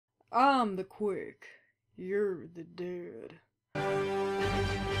I'm the quick. You're the dead.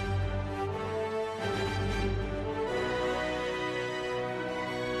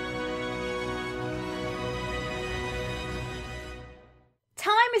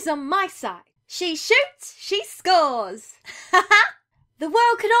 Time is on my side. She shoots, she scores. The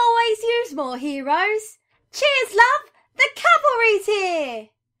world could always use more heroes. Cheers, love! The cavalry's here!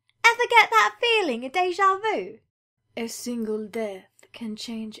 Ever get that feeling of deja vu? A single death can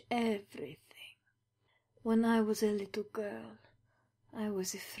change everything. When I was a little girl, I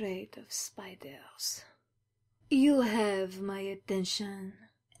was afraid of spiders. You have my attention.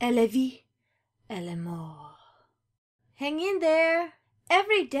 Elle vit, elle mort. Hang in there.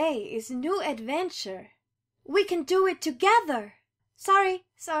 Every day is a new adventure. We can do it together. Sorry,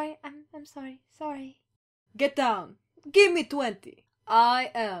 I'm sorry. Get down. Give me 20.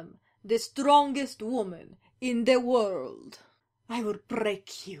 I am the strongest woman in the world. I will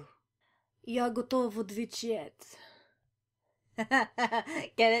break you. Я готова отвечать.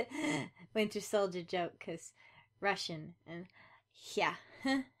 Get it? Winter Soldier joke, because Russian and yeah.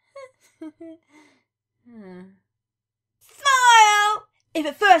 Smile! If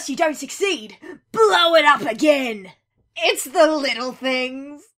at first you don't succeed, blow it up again! It's the little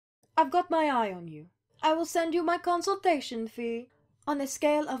things. I've got my eye on you. I will send you my consultation fee. On a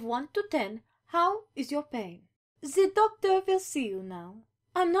scale of 1 to 10, how is your pain? The doctor will see you now.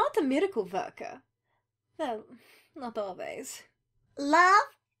 I'm not a miracle worker. Well, not always.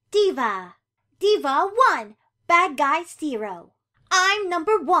 Love, Diva. Diva 1, bad guy 0. I'm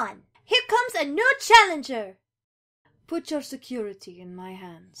number 1. Here comes a new challenger. Put your security in my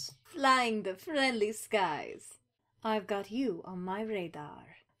hands. Flying the friendly skies. I've got you on my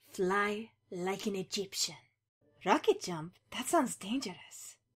radar. Fly like an Egyptian. Rocket jump? That sounds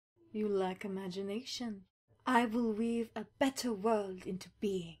dangerous. You lack imagination. I will weave a better world into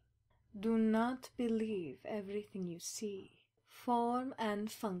being. Do not believe everything you see. Form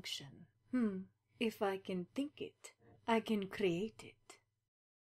and function. If I can think it, I can create it.